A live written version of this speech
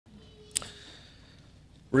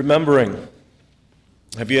Remembering.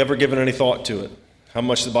 Have you ever given any thought to it? How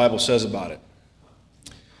much the Bible says about it?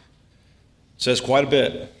 It says quite a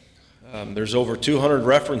bit. There's over 200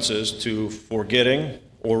 references to forgetting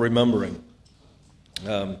or remembering.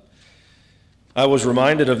 I was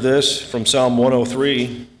reminded of this from Psalm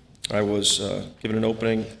 103. I was given an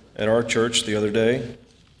opening at our church the other day,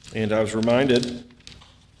 and I was reminded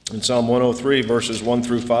in Psalm 103, verses 1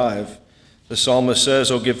 through 5, the psalmist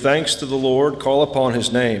says, "Oh, give thanks to the Lord, call upon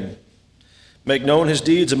his name. Make known his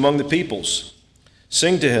deeds among the peoples.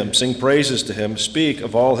 Sing to him, sing praises to him, speak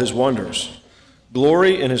of all his wonders.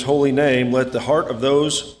 Glory in his holy name, let the heart of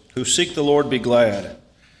those who seek the Lord be glad.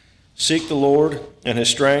 Seek the Lord and his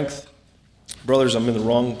strength." Brothers, I'm in the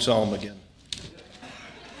wrong psalm again.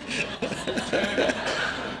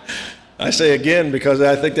 I say again because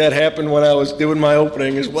I think that happened when I was doing my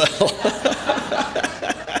opening as well.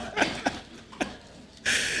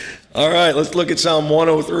 All right, let's look at Psalm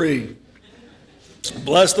 103.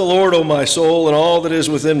 Bless the Lord, O my soul, and all that is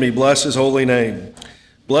within me. Bless his holy name.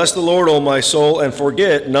 Bless the Lord, O my soul, and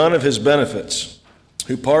forget none of his benefits,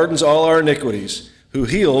 who pardons all our iniquities, who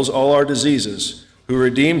heals all our diseases, who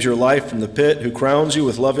redeems your life from the pit, who crowns you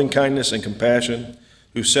with loving kindness and compassion,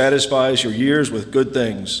 who satisfies your years with good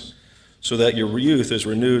things, so that your youth is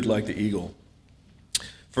renewed like the eagle.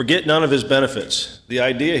 Forget none of his benefits. The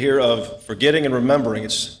idea here of forgetting and remembering,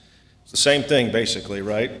 it's the same thing basically,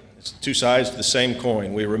 right? It's two sides to the same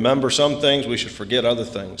coin. We remember some things, we should forget other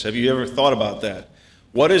things. Have you ever thought about that?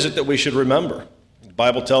 What is it that we should remember? The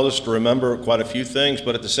Bible tells us to remember quite a few things,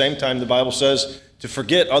 but at the same time the Bible says to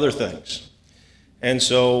forget other things. And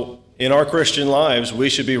so in our Christian lives, we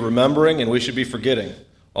should be remembering and we should be forgetting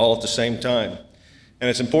all at the same time. And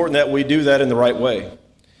it's important that we do that in the right way.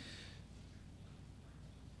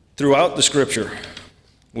 Throughout the scripture,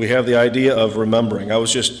 we have the idea of remembering.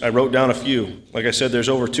 I wrote down a few. Like I said, there's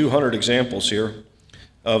over 200 examples here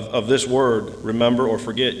of this word, remember or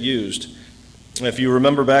forget, used. If you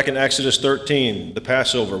remember back in Exodus 13, the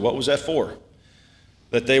Passover, what was that for?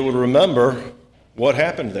 That they would remember what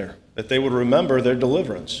happened there, that they would remember their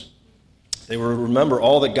deliverance. They would remember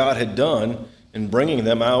all that God had done in bringing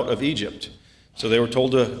them out of Egypt. So they were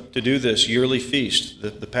told to do this yearly feast,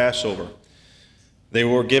 the Passover. They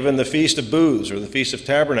were given the Feast of Booths, or the Feast of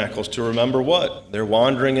Tabernacles, to remember what? Their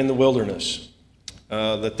wandering in the wilderness,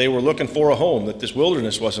 that they were looking for a home, that this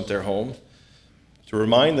wilderness wasn't their home, to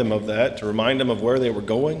remind them of that, to remind them of where they were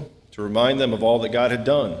going, to remind them of all that God had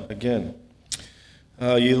done, again.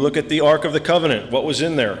 You look at the Ark of the Covenant, what was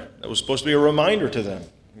in there? That was supposed to be a reminder to them.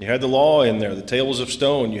 You had the law in there, the tables of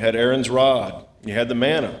stone, you had Aaron's rod, you had the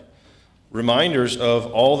manna. Reminders of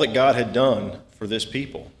all that God had done for this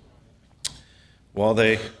people while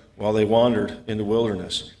they wandered in the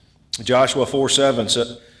wilderness. Joshua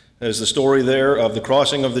 4:7 is the story there of the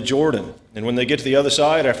crossing of the Jordan. And when they get to the other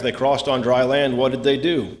side, after they crossed on dry land, what did they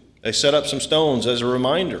do? They set up some stones as a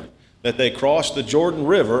reminder that they crossed the Jordan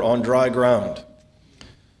River on dry ground.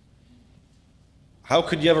 How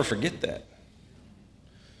could you ever forget that?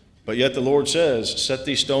 But yet the Lord says, set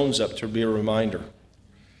these stones up to be a reminder.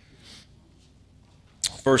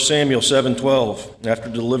 1 Samuel 7:12, after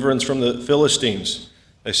deliverance from the Philistines,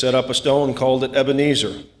 they set up a stone, called it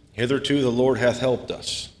Ebenezer. Hitherto the Lord hath helped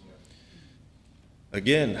us.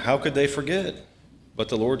 Again, how could they forget? But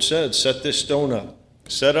the Lord said, set this stone up.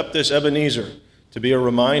 Set up this Ebenezer to be a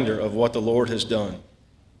reminder of what the Lord has done.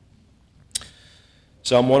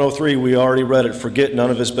 Psalm 103, we already read it, forget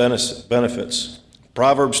none of his benefits.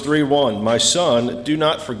 Proverbs 3:1, my son, do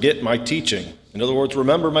not forget my teaching. In other words,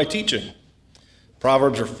 remember my teaching.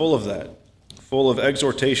 Proverbs are full of that, full of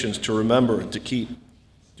exhortations to remember and to keep.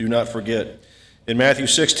 Do not forget. In Matthew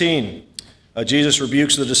 16, Jesus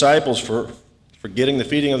rebukes the disciples for forgetting the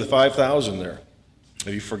feeding of the 5,000 there.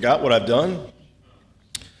 Have you forgot what I've done?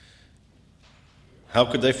 How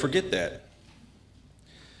could they forget that?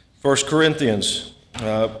 1 Corinthians,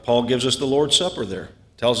 Paul gives us the Lord's Supper there.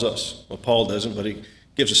 Tells us, well, Paul doesn't, but he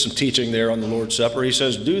gives us some teaching there on the Lord's Supper. He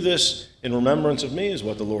says, do this in remembrance of me, is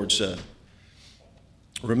what the Lord said.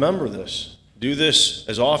 Remember this. Do this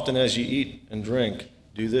as often as you eat and drink.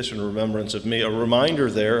 Do this in remembrance of me. A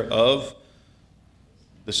reminder there of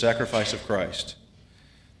the sacrifice of Christ.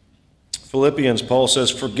 Philippians, Paul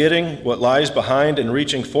says, forgetting what lies behind and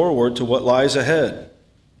reaching forward to what lies ahead.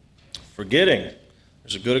 Forgetting.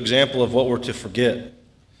 There's a good example of what we're to forget.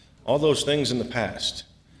 All those things in the past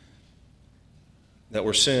that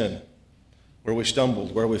were sin, where we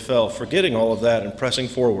stumbled, where we fell. Forgetting all of that and pressing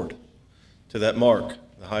forward to that mark,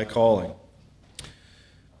 the high calling.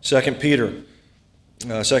 2 Peter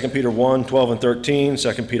 1:12 and 13,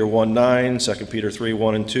 2 Peter 1:9, 2 Peter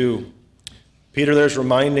 3:1 and 2. Peter there's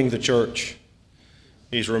reminding the church.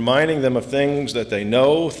 He's reminding them of things that they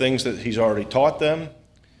know, things that he's already taught them,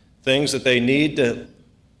 things that they need to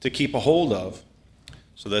keep a hold of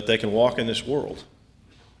so that they can walk in this world.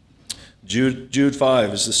 Jude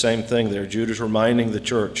 5 is the same thing there. Jude is reminding the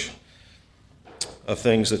church of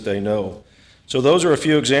things that they know. So those are a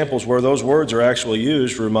few examples where those words are actually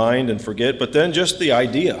used, remind and forget, but then just the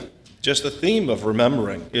idea, just the theme of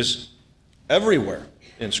remembering is everywhere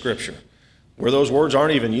in Scripture, where those words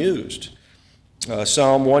aren't even used.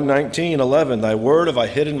 Psalm 119:11, thy word have I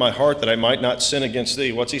hid in my heart that I might not sin against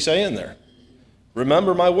thee. What's he saying there?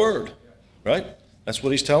 Remember my word, right? That's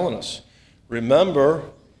what he's telling us. Remember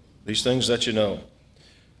these things that you know.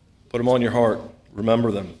 Put them on your heart.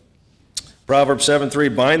 Remember them. Proverbs 7:3,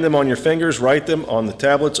 bind them on your fingers, write them on the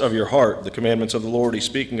tablets of your heart, the commandments of the Lord he's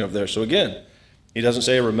speaking of there. So again, he doesn't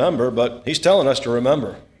say remember, but he's telling us to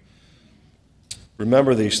remember.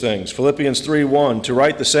 Remember these things. Philippians 3:1, to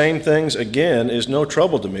write the same things again is no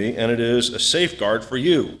trouble to me, and it is a safeguard for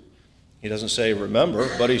you. He doesn't say remember,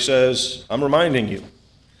 but he says, I'm reminding you.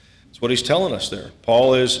 That's what he's telling us there.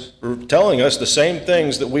 Paul is telling us the same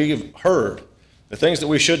things that we've heard, the things that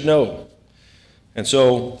we should know. And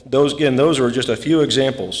so, those are just a few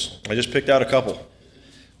examples. I just picked out a couple,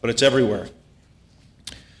 but it's everywhere.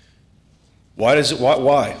 Why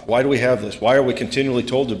do we have this? Why are we continually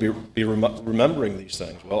told to be remembering these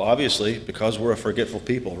things? Well, obviously, because we're a forgetful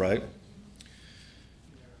people, right?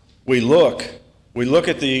 We look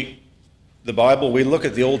at the Bible, we look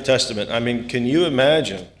at the Old Testament. I mean, can you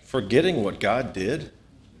imagine forgetting what God did?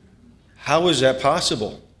 How is that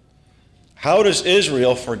possible? How does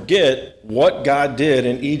Israel forget what God did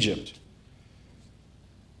in Egypt?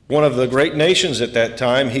 One of the great nations at that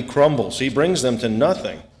time, he crumbles. He brings them to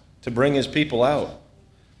nothing to bring his people out.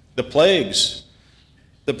 The plagues,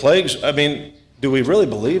 I mean, do we really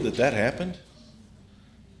believe that happened?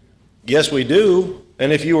 Yes, we do.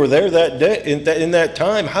 And if you were there that day, in that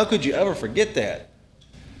time, how could you ever forget that?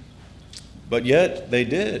 But yet they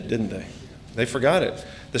did, didn't they? They forgot it.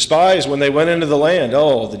 The spies, when they went into the land,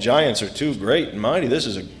 oh, the giants are too great and mighty.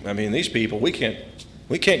 These people, we can't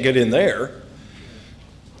get in there.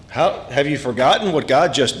 How have you forgotten what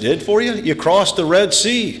God just did for you? You crossed the Red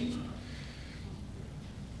Sea.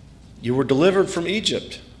 You were delivered from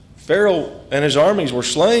Egypt. Pharaoh and his armies were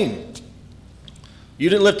slain. You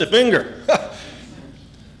didn't lift a finger.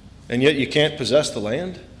 And yet you can't possess the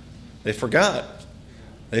land? They forgot.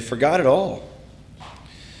 They forgot it all.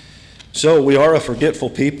 So we are a forgetful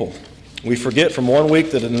people. We forget from one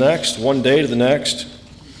week to the next, one day to the next.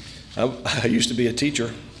 I used to be a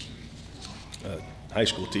teacher, a high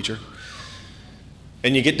school teacher.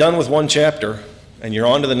 And you get done with one chapter, and you're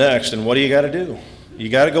on to the next, and what do you got to do? You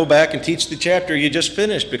got to go back and teach the chapter you just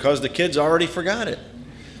finished because the kids already forgot it.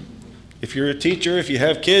 If you're a teacher, if you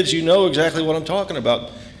have kids, you know exactly what I'm talking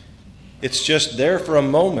about. It's just there for a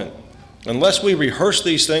moment. Unless we rehearse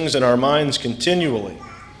these things in our minds continually,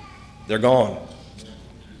 they're gone.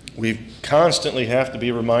 We constantly have to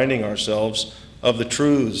be reminding ourselves of the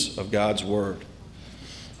truths of God's Word,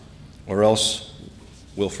 or else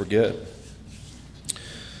we'll forget.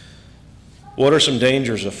 What are some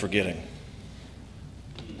dangers of forgetting?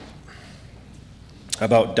 How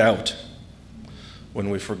about doubt? When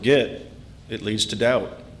we forget, it leads to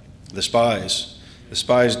doubt. The spies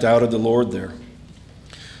doubted the Lord there.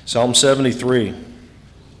 Psalm 73.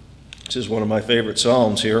 This is one of my favorite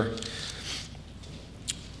psalms here.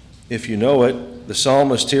 If you know it, the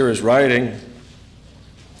psalmist here is writing,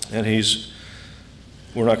 and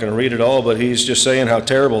we're not going to read it all, but he's just saying how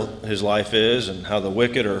terrible his life is and how the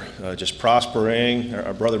wicked are just prospering.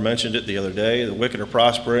 Our brother mentioned it the other day. The wicked are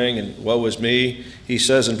prospering, and woe is me. He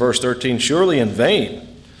says in verse 13, surely in vain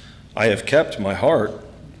I have kept my heart.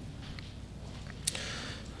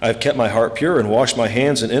 I have kept my heart pure and washed my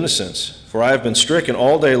hands in innocence, for I have been stricken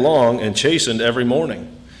all day long and chastened every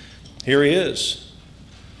morning. Here he is.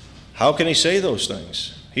 How can he say those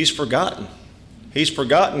things? He's forgotten. He's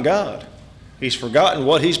forgotten God. He's forgotten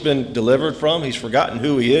what he's been delivered from. He's forgotten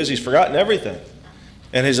who he is. He's forgotten everything.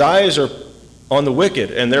 And his eyes are on the wicked,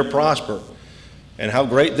 and they're prosper, and how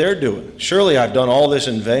great they're doing. Surely I've done all this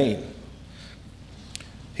in vain.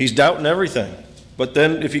 He's doubting everything. But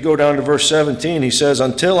then if you go down to verse 17, he says,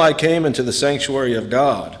 until I came into the sanctuary of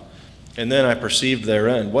God, and then I perceived their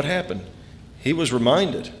end. What happened? He was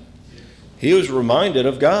reminded. He was reminded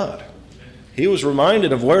of God. He was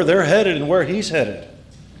reminded of where they're headed and where he's headed.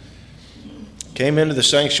 Came into the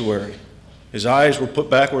sanctuary. His eyes were put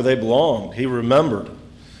back where they belonged. He remembered,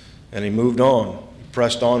 and he moved on. He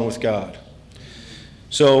pressed on with God.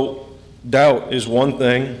 So doubt is one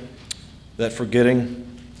thing that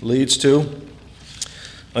forgetting leads to.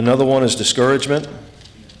 Another one is discouragement.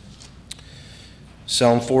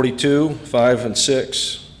 Psalm 42, 5 and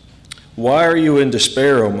 6. Why are you in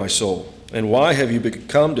despair, O my soul? And why have you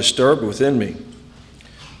become disturbed within me?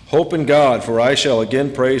 Hope in God, for I shall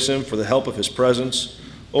again praise him for the help of his presence.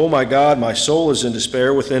 O my God, my soul is in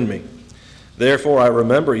despair within me. Therefore I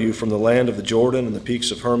remember you from the land of the Jordan and the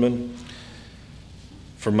peaks of Hermon,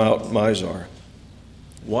 from Mount Mizar.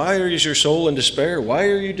 Why is your soul in despair? Why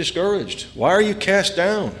are you discouraged? Why are you cast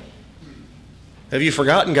down? Have you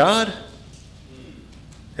forgotten God?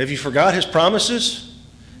 Have you forgot his promises?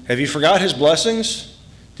 Have you forgot his blessings?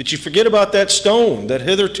 Did you forget about that stone that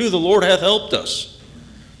hitherto the Lord hath helped us?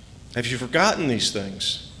 Have you forgotten these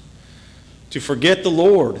things? To forget the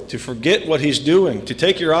Lord, to forget what he's doing, to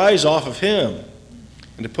take your eyes off of him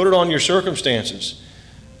and to put it on your circumstances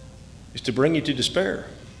is to bring you to despair.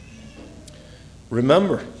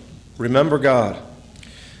 Remember God.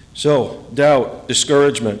 So, doubt,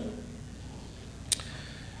 discouragement.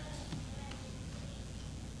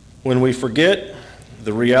 When we forget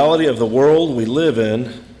the reality of the world we live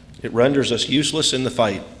in, it renders us useless in the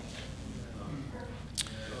fight.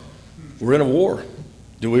 We're in a war.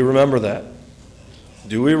 Do we remember that?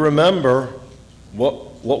 Do we remember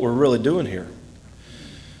what we're really doing here?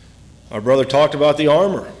 Our brother talked about the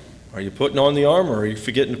armor. Are you putting on the armor, or are you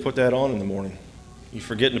forgetting to put that on in the morning? Are you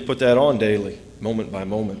forgetting to put that on daily, moment by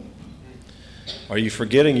moment? Are you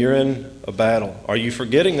forgetting you're in a battle? Are you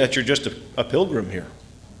forgetting that you're just a pilgrim here,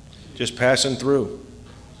 just passing through?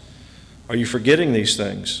 Are you forgetting these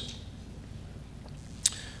things?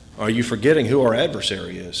 Are you forgetting who our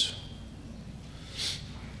adversary is?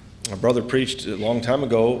 Our brother preached a long time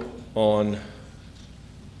ago on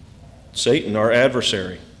Satan, our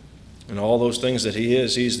adversary, and all those things that he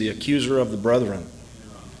is. He's the accuser of the brethren.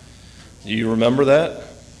 Do you remember that?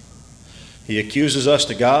 He accuses us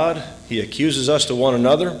to God, he accuses us to one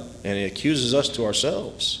another, and he accuses us to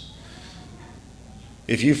ourselves.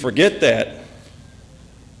 If you forget that,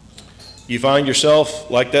 you find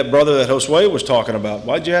yourself like that brother that Josue was talking about.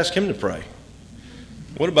 Why'd you ask him to pray?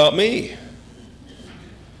 What about me?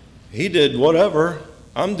 He did whatever.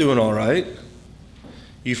 I'm doing all right.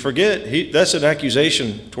 You forget, that's an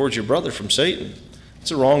accusation towards your brother from Satan.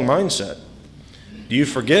 It's a wrong mindset. Do you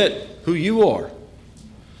forget who you are?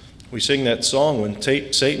 We sing that song, when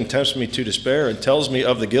Satan tempts me to despair and tells me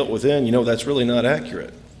of the guilt within. You know, that's really not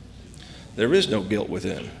accurate. There is no guilt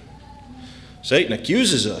within. Satan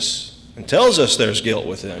accuses us and tells us there's guilt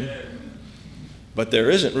within, but there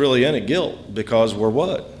isn't really any guilt, because we're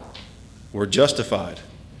what? We're justified.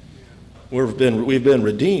 We've been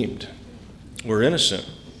redeemed. We're innocent.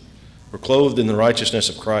 We're clothed in the righteousness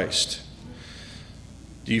of Christ.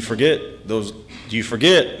 Do you forget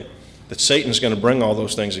that Satan's going to bring all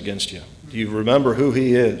those things against you? Do you remember who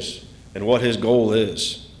he is and what his goal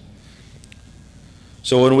is?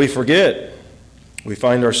 So when we forget, we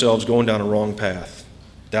find ourselves going down a wrong path.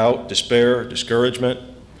 Doubt, despair, discouragement,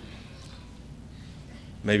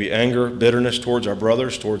 maybe anger, bitterness towards our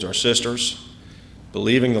brothers, towards our sisters,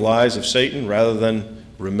 believing the lies of Satan rather than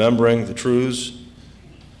remembering the truths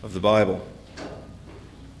of the Bible.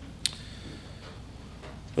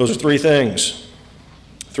 Those are three things.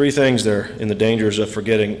 Three things there in the dangers of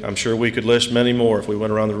forgetting. I'm sure we could list many more. If we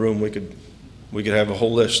went around the room, we could have a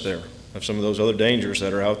whole list there of some of those other dangers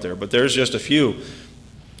that are out there. But there's just a few,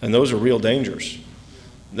 and those are real dangers.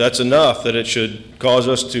 That's enough that it should cause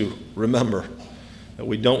us to remember that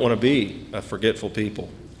we don't want to be a forgetful people.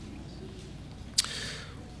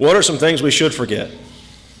 What are some things we should forget?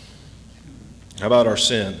 How about our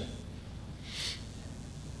sin?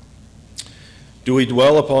 Do we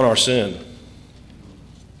dwell upon our sin?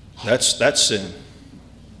 That's sin,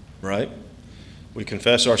 right? We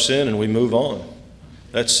confess our sin and we move on.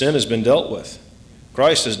 That sin has been dealt with.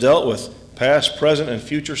 Christ has dealt with past, present, and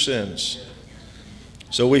future sins.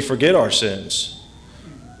 So we forget our sins.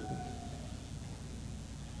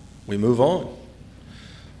 We move on.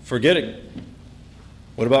 Forget it.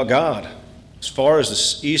 What about God? As far as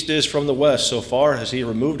the east is from the west, so far has he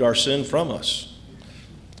removed our sin from us.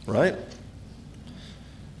 Right?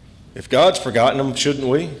 If God's forgotten them, shouldn't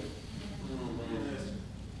we?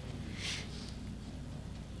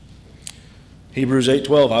 Hebrews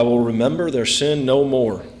 8:12, I will remember their sin no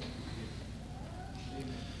more.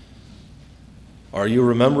 Are you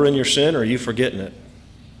remembering your sin, or are you forgetting it?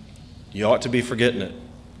 You ought to be forgetting it.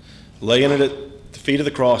 Laying it at the feet of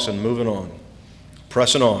the cross and moving on.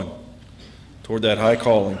 Pressing on toward that high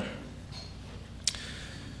calling.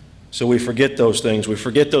 So we forget those things. We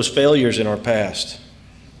forget those failures in our past.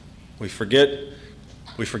 We forget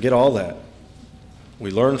all that. We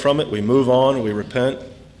learn from it, we move on, we repent,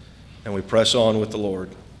 and we press on with the Lord.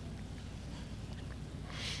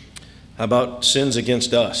 How about sins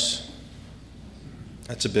against us?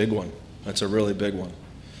 That's a big one. That's a really big one.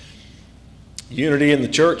 Unity in the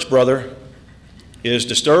church, brother, is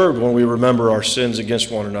disturbed when we remember our sins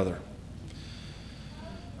against one another.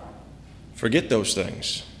 Forget those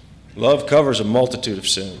things. Love covers a multitude of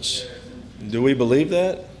sins. Do we believe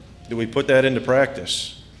that? Do we put that into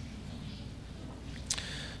practice?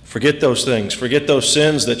 Forget those things. Forget those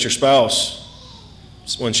sins that your spouse,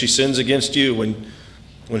 when she sins against you,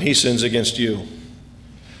 when he sins against you,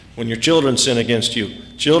 when your children sin against you,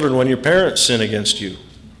 children, when your parents sin against you.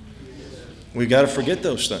 We've got to forget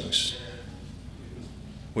those things.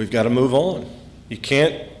 We've got to move on. You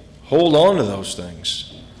can't hold on to those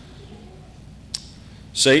things.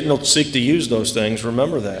 Satan will seek to use those things.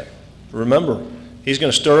 Remember that. Remember, he's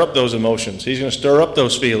going to stir up those emotions. He's going to stir up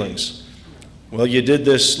those feelings. Well, you did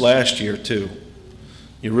this last year too.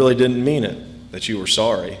 You really didn't mean it, that you were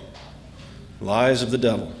sorry. Lies of the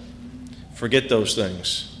devil. Forget those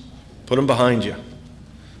things. Put them behind you.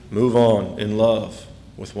 Move on in love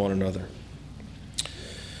with one another.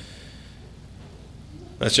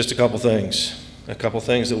 That's just a couple things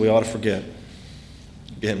that we ought to forget.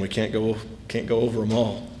 Again, we can't go over them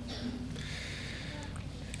all.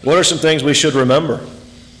 What are some things we should remember?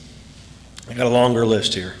 I got a longer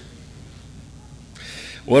list here.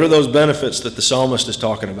 What are those benefits that the psalmist is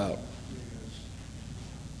talking about?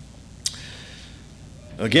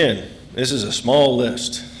 Again, this is a small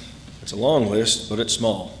list. It's a long list, but it's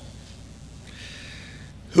small.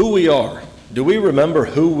 Who we are. Do we remember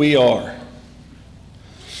who we are?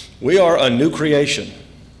 We are a new creation.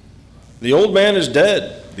 The old man is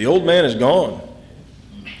dead. The old man is gone.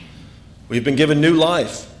 We've been given new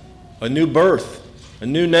life, a new birth, a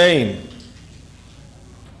new name.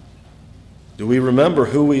 Do we remember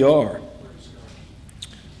who we are?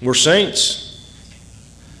 We're saints.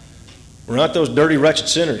 We're not those dirty, wretched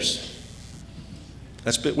sinners.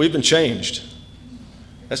 We've been changed.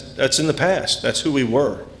 That's in the past. That's who we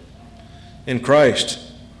were. In Christ,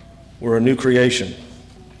 we're a new creation.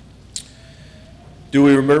 Do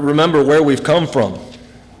we remember where we've come from?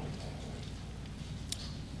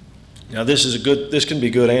 Now, this can be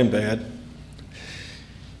good and bad.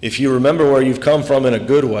 If you remember where you've come from in a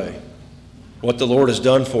good way, what the Lord has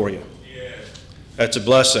done for you, that's a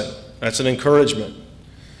blessing. That's an encouragement.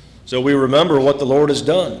 So we remember what the Lord has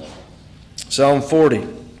done. Psalm 40.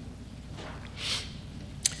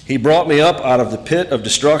 He brought me up out of the pit of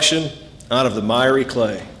destruction, out of the miry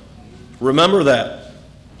clay. Remember that,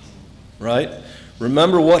 right?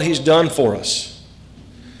 Remember what he's done for us.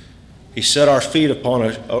 He set our feet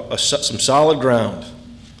upon some solid ground,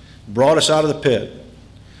 brought us out of the pit,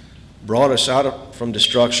 brought us out from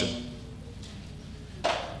destruction.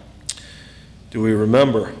 Do we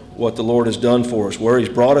remember what the Lord has done for us, where he's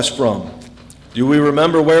brought us from? Do we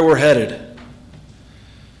remember where we're headed?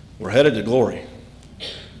 We're headed to glory.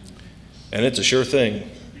 And it's a sure thing.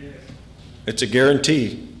 It's a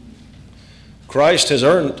guarantee. Christ has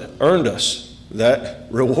earned us that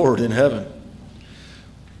reward in heaven.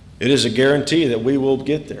 It is a guarantee that we will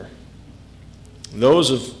get there. Those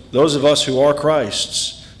of us who are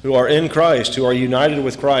Christ's, who are in Christ, who are united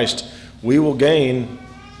with Christ, we will gain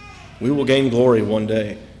glory one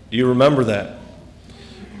day. Do you remember that?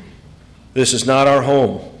 This is not our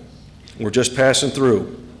home. We're just passing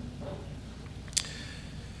through.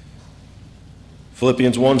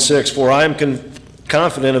 Philippians 1:6, for I am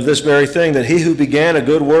confident of this very thing, that he who began a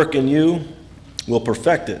good work in you will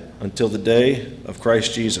perfect it until the day of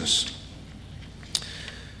Christ Jesus.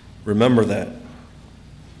 Remember that.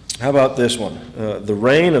 How about this one? The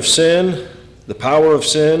reign of sin, the power of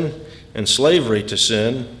sin, and slavery to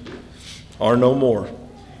sin are no more.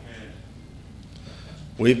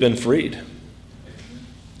 We've been freed.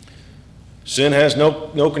 Sin has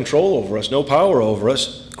no control over us, no power over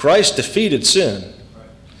us. Christ defeated sin.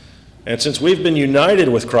 And since we've been united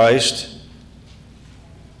with Christ,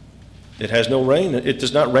 it has no reign. It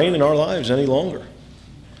does not reign in our lives any longer.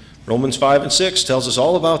 Romans 5:6 tells us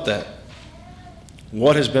all about that.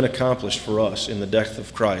 What has been accomplished for us in the death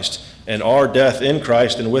of Christ, and our death in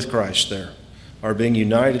Christ and with Christ there, our being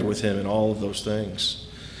united with him in all of those things.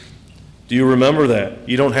 Do you remember that?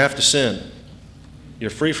 You don't have to sin. You're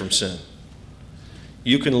free from sin.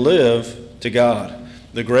 You can live to God.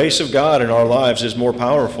 The grace of God in our lives is more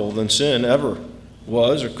powerful than sin ever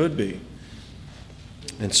was or could be.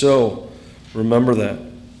 And so, remember that.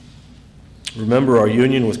 Remember our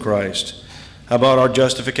union with Christ. How about our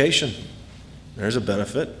justification? There's a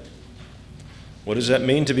benefit. What does that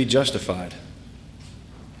mean to be justified?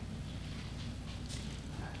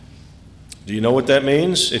 Do you know what that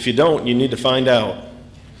means? If you don't, you need to find out,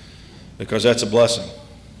 because that's a blessing.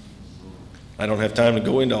 I don't have time to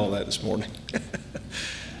go into all that this morning.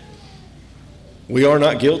 We are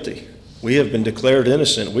not guilty. We have been declared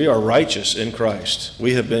innocent. We are righteous in Christ.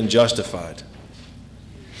 We have been justified.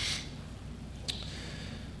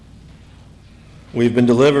 We've been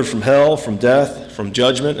delivered from hell, from death, from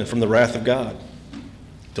judgment, and from the wrath of God.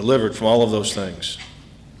 Delivered from all of those things.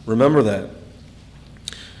 Remember that.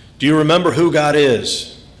 Do you remember who God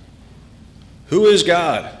is? Who is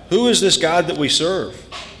God? Who is this God that we serve?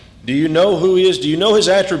 Do you know who He is? Do you know His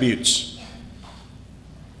attributes?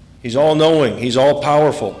 He's all-knowing. He's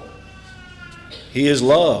all-powerful. He is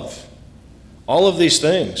love. All of these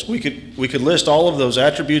things. We could list all of those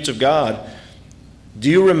attributes of God. Do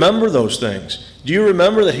you remember those things? Do you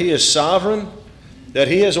remember that He is sovereign? That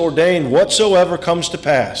He has ordained whatsoever comes to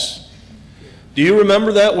pass? Do you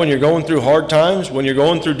remember that when you're going through hard times, when you're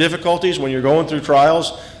going through difficulties, when you're going through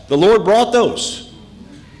trials? The Lord brought those.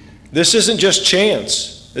 This isn't just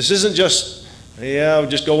chance. This isn't just, I'm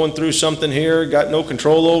just going through something here, got no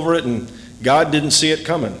control over it, and God didn't see it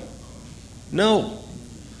coming. No.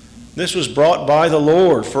 This was brought by the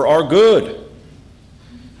Lord for our good.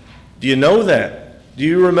 Do you know that? Do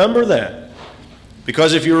you remember that?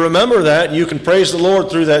 Because if you remember that, you can praise the Lord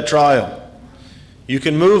through that trial. You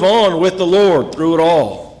can move on with the Lord through it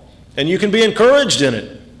all. And you can be encouraged in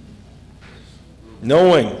it,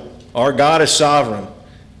 knowing our God is sovereign,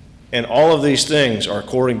 and all of these things are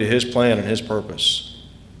according to His plan and His purpose.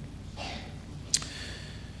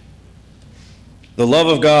 The love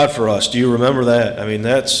of God for us, do you remember that? I mean,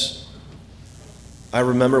 I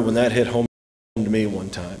remember when that hit home to me one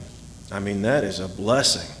time. I mean, that is a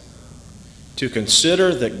blessing. To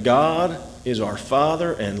consider that God is our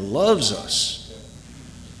Father and loves us.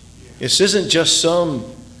 This isn't just some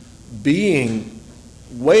being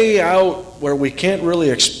way out where we can't really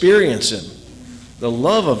experience Him. The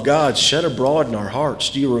love of God shed abroad in our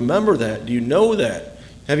hearts. Do you remember that? Do you know that?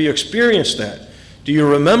 Have you experienced that? Do you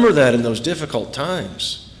remember that in those difficult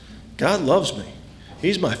times? God loves me.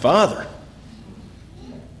 He's my Father.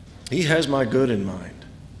 He has my good in mind.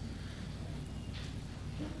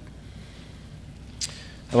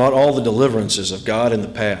 How about all the deliverances of God in the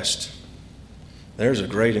past? There's a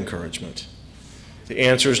great encouragement. The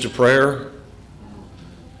answers to prayer.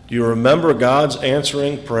 Do you remember God's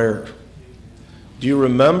answering prayer? Do you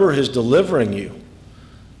remember His delivering you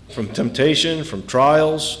from temptation, from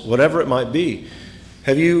trials, whatever it might be?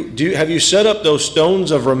 Have you set up those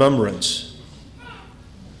stones of remembrance?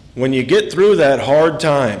 When you get through that hard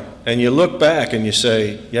time and you look back and you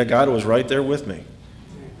say, yeah, God was right there with me.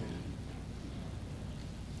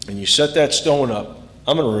 And you set that stone up,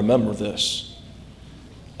 I'm going to remember this.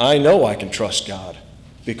 I know I can trust God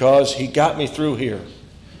because He got me through here.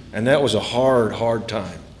 And that was a hard, hard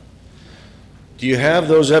time. Do you have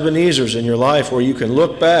those Ebenezers in your life where you can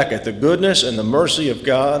look back at the goodness and the mercy of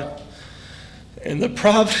God and the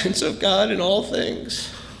providence of God in all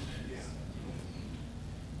things?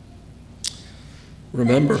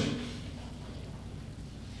 Remember.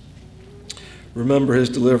 Remember His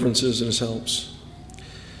deliverances and His helps.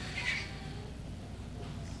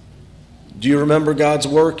 Do you remember God's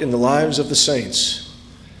work in the lives of the saints?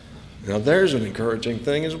 Now there's an encouraging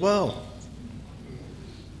thing as well.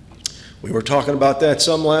 We were talking about that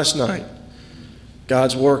some last night.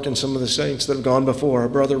 God's work in some of the saints that have gone before. Our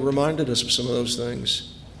brother reminded us of some of those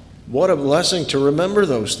things. What a blessing to remember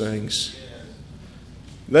those things.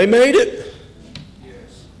 They made it.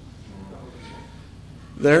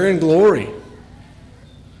 They're in glory.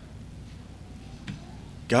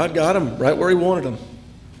 God got them right where He wanted them.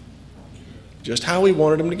 Just how He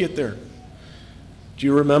wanted them to get there. Do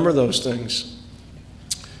you remember those things?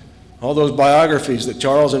 All those biographies that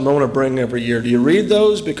Charles and Mona bring every year. Do you read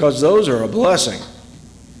those? Because those are a blessing.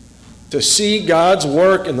 To see God's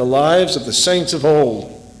work in the lives of the saints of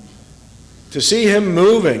old. To see Him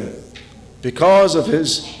moving because of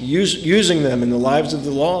His using them in the lives of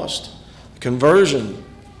the lost. Conversion.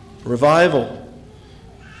 Revival.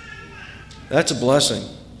 That's a blessing.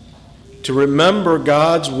 To remember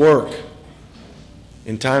God's work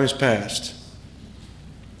in times past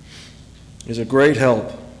is a great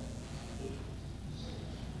help.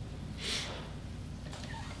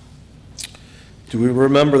 Do we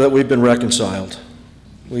remember that we've been reconciled?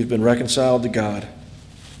 We've been reconciled to God.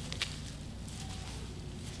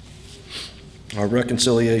 Our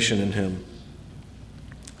reconciliation in Him.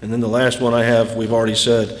 And then the last one I have, we've already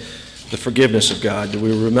said, the forgiveness of God. Do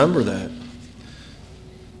we remember that?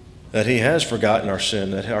 That He has forgotten our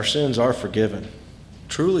sin, that our sins are forgiven.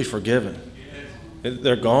 Truly forgiven.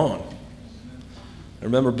 They're gone. I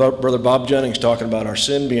remember Brother Bob Jennings talking about our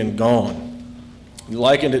sin being gone. He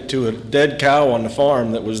likened it to a dead cow on the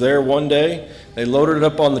farm that was there one day. They loaded it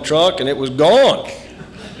up on the truck and it was gone.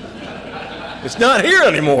 It's not here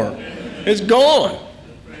anymore. It's gone.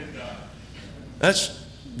 That's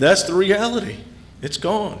the reality. It's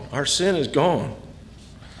gone. Our sin is gone.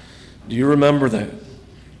 Do you remember that?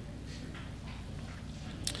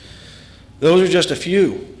 Those are just a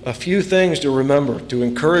few things to remember, to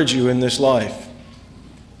encourage you in this life.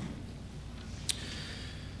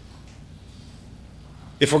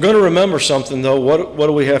 If we're going to remember something, though, what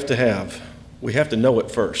do we have to have? We have to know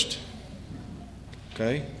it first.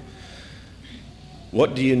 Okay?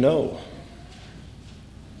 What do you know?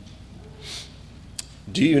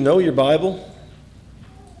 Do you know your Bible?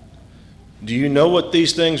 Do you know what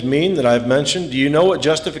these things mean that I've mentioned? Do you know what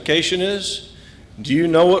justification is? Do you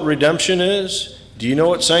know what redemption is? Do you know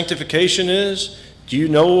what sanctification is? Do you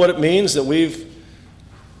know what it means that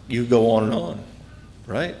you go on and on,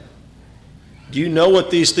 right? Do you know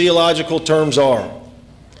what these theological terms are?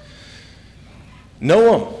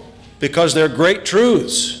 Know them, because they're great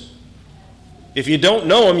truths. If you don't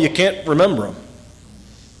know them, you can't remember them.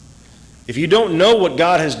 If you don't know what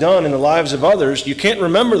God has done in the lives of others, you can't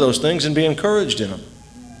remember those things and be encouraged in them.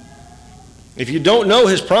 If you don't know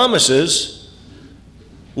His promises,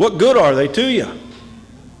 what good are they to you?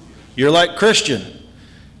 You're like Christian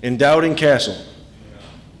in Doubting Castle.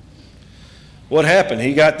 What happened?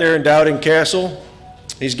 He got there in Doubting Castle.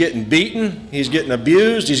 He's getting beaten. He's getting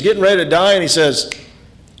abused. He's getting ready to die. And he says,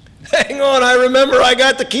 hang on, I remember I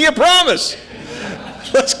got the key of promise.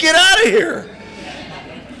 Let's get out of here.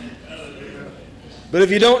 But if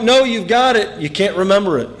you don't know you've got it, you can't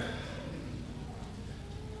remember it.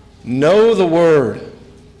 Know the Word.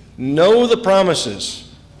 Know the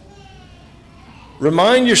promises.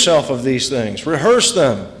 Remind yourself of these things. Rehearse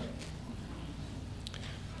them.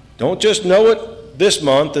 Don't just know it this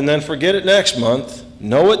month and then forget it next month.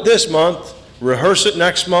 Know it this month, rehearse it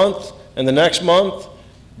next month, and the next month,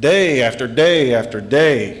 day after day after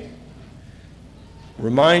day.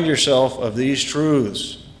 Remind yourself of these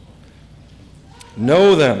truths.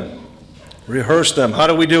 Know them. Rehearse them. How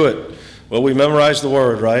do we do it? Well, we memorize the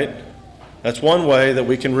Word, right? That's one way that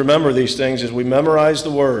we can remember these things, is we memorize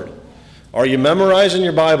the Word. Are you memorizing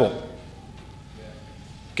your Bible?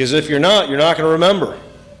 Because if you're not going to remember.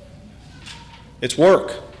 It's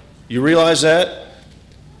work. You realize that?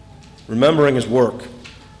 Remembering is work.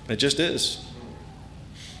 It just is.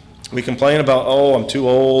 We complain about, oh, I'm too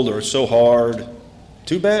old, or it's so hard.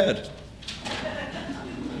 Too bad.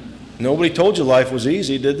 Nobody told you life was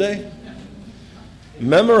easy, did they?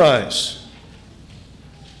 Memorize.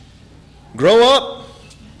 Grow up.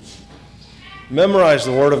 Memorize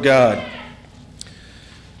the Word of God.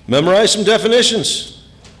 Memorize some definitions.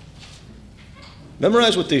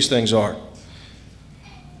 Memorize what these things are.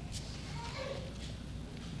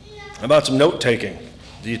 How about some note-taking?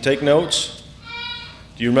 Do you take notes?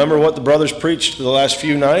 Do you remember what the brothers preached for the last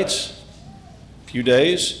few nights? Few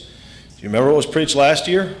days? Do you remember what was preached last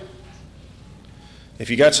year? If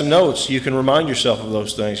you got some notes, you can remind yourself of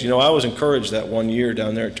those things. You know, I was encouraged that one year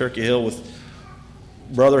down there at Turkey Hill with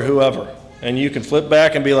brother whoever. And you can flip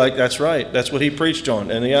back and be like, that's right. That's what he preached on.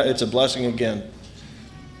 And yeah, it's a blessing again.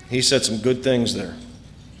 He said some good things there.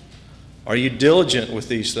 Are you diligent with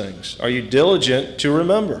these things? Are you diligent to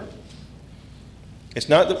remember? It's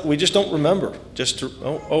not that we just don't remember. Just to,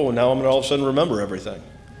 now I'm going to all of a sudden remember everything.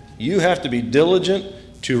 You have to be diligent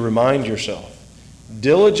to remind yourself.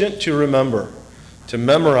 Diligent to remember, to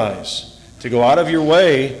memorize, to go out of your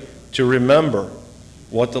way to remember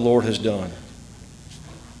what the Lord has done.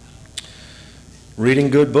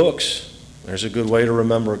 Reading good books. There's a good way to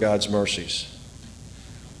remember God's mercies.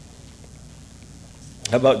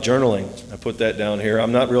 How about journaling? I put that down here.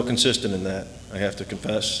 I'm not real consistent in that, I have to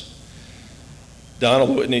confess.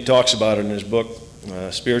 Donald Whitney talks about it in his book,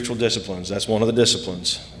 Spiritual Disciplines. That's one of the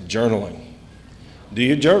disciplines, journaling. Do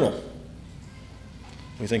you journal?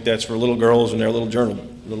 We think that's for little girls and their little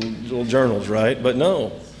journals, right? But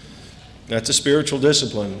no, that's a spiritual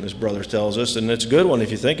discipline, as brother tells us, and it's a good one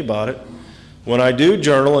if you think about it. When I do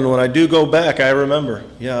journal and when I do go back, I remember.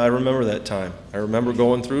 Yeah, I remember that time. I remember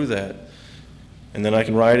going through that. And then I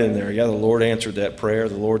can write in there, yeah, the Lord answered that prayer.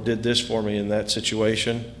 The Lord did this for me in that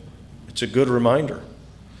situation. It's a good reminder.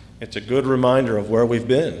 It's a good reminder of where we've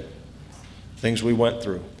been, things we went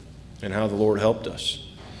through, and how the Lord helped us.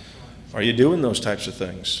 Are you doing those types of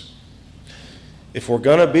things? If we're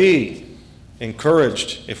going to be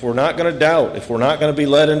encouraged, if we're not going to doubt, if we're not going to be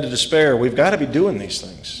led into despair, we've got to be doing these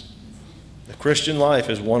things. The Christian life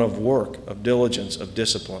is one of work, of diligence, of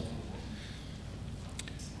discipline.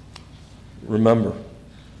 Remember.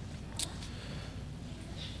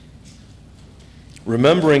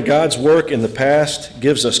 Remembering God's work in the past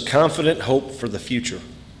gives us confident hope for the future.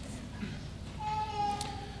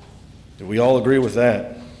 Do we all agree with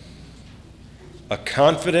that? A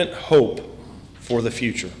confident hope for the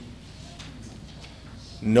future.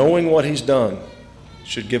 Knowing what He's done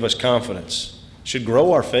should give us confidence, should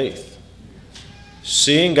grow our faith.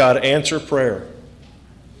 Seeing God answer prayer,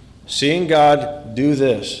 seeing God do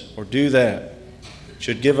this or do that,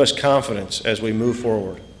 should give us confidence as we move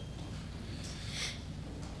forward.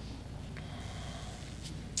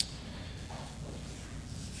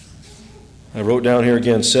 I wrote down here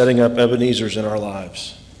again, setting up Ebenezer's in our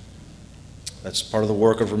lives. That's part of the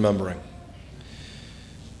work of remembering.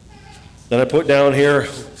 Then I put down here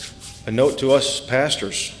a note to us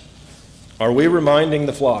pastors. Are we reminding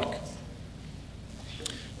the flock?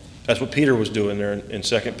 That's what Peter was doing there in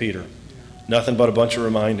 2 Peter. Nothing but a bunch of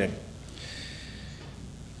reminding.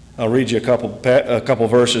 I'll read you a couple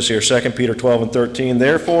verses here, 2 Peter 12 and 13.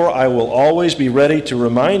 Therefore, I will always be ready to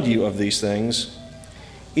remind you of these things,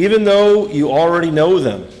 even though you already know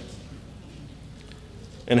them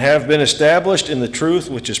and have been established in the truth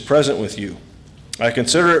which is present with you. I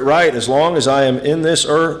consider it right, as long as I am in this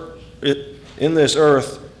earthly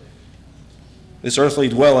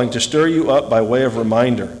dwelling, to stir you up by way of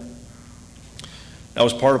reminder. That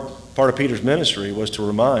was part of Peter's ministry, was to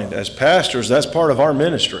remind. As pastors, that's part of our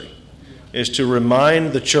ministry, is to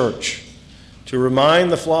remind the church, to remind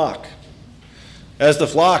the flock. As the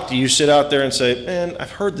flock, do you sit out there and say, man,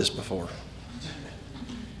 I've heard this before.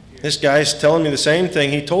 This guy's telling me the same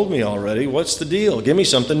thing he told me already. What's the deal? Give me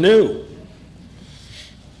something new.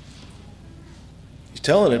 He's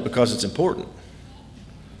telling it because it's important.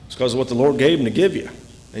 It's because of what the Lord gave him to give you.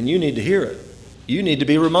 And you need to hear it. You need to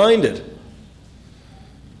be reminded.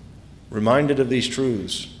 Reminded of these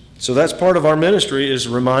truths. So that's part of our ministry, is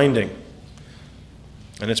reminding.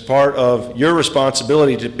 And it's part of your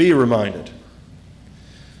responsibility to be reminded.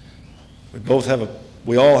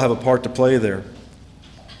 We all have a part to play there.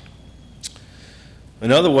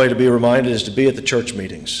 Another way to be reminded is to be at the church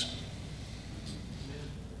meetings.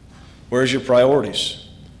 Where's your priorities?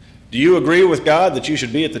 Do you agree with God that you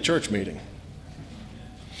should be at the church meeting?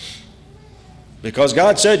 Because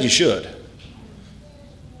God said you should.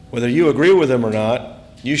 Whether you agree with Him or not,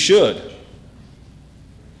 you should.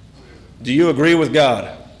 Do you agree with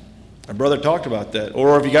God? Our brother talked about that.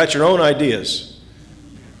 Or have you got your own ideas?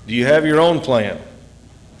 Do you have your own plan?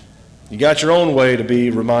 You got your own way to be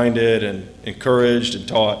reminded and encouraged and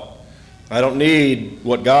taught. I don't need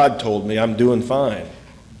what God told me. I'm doing fine.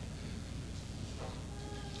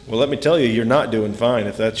 Well, let me tell you, you're not doing fine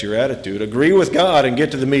if that's your attitude. Agree with God and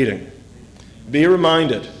get to the meeting. Be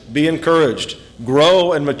reminded. Be encouraged.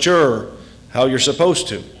 Grow and mature how you're supposed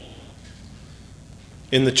to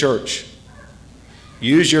in the church.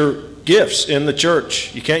 Use your gifts in the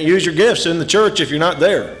church. You can't use your gifts in the church if you're not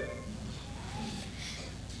there.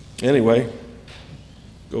 Anyway,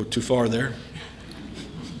 go too far there.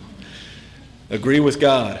 Agree with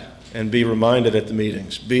God and be reminded at the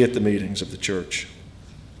meetings. Be at the meetings of the church.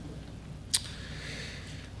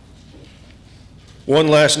 One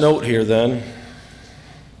last note here then.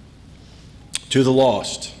 To the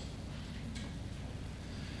lost.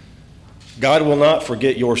 God will not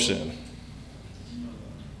forget your sin.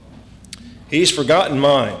 He's forgotten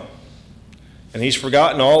mine. And He's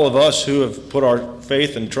forgotten all of us who have put our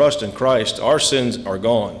faith and trust in Christ. Our sins are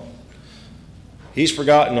gone. He's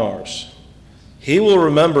forgotten ours. He will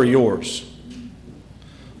remember yours.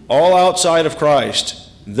 All outside of Christ,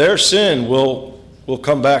 their sin will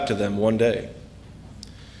come back to them one day.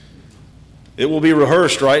 It will be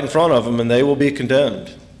rehearsed right in front of them, and they will be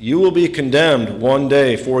condemned. You will be condemned one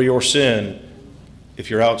day for your sin if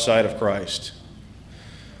you're outside of Christ.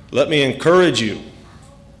 Let me encourage you,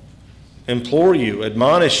 implore you,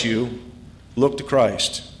 admonish you, look to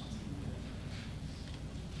Christ.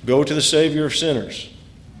 Go to the Savior of sinners,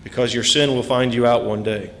 because your sin will find you out one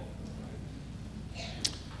day.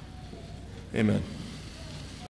 Amen.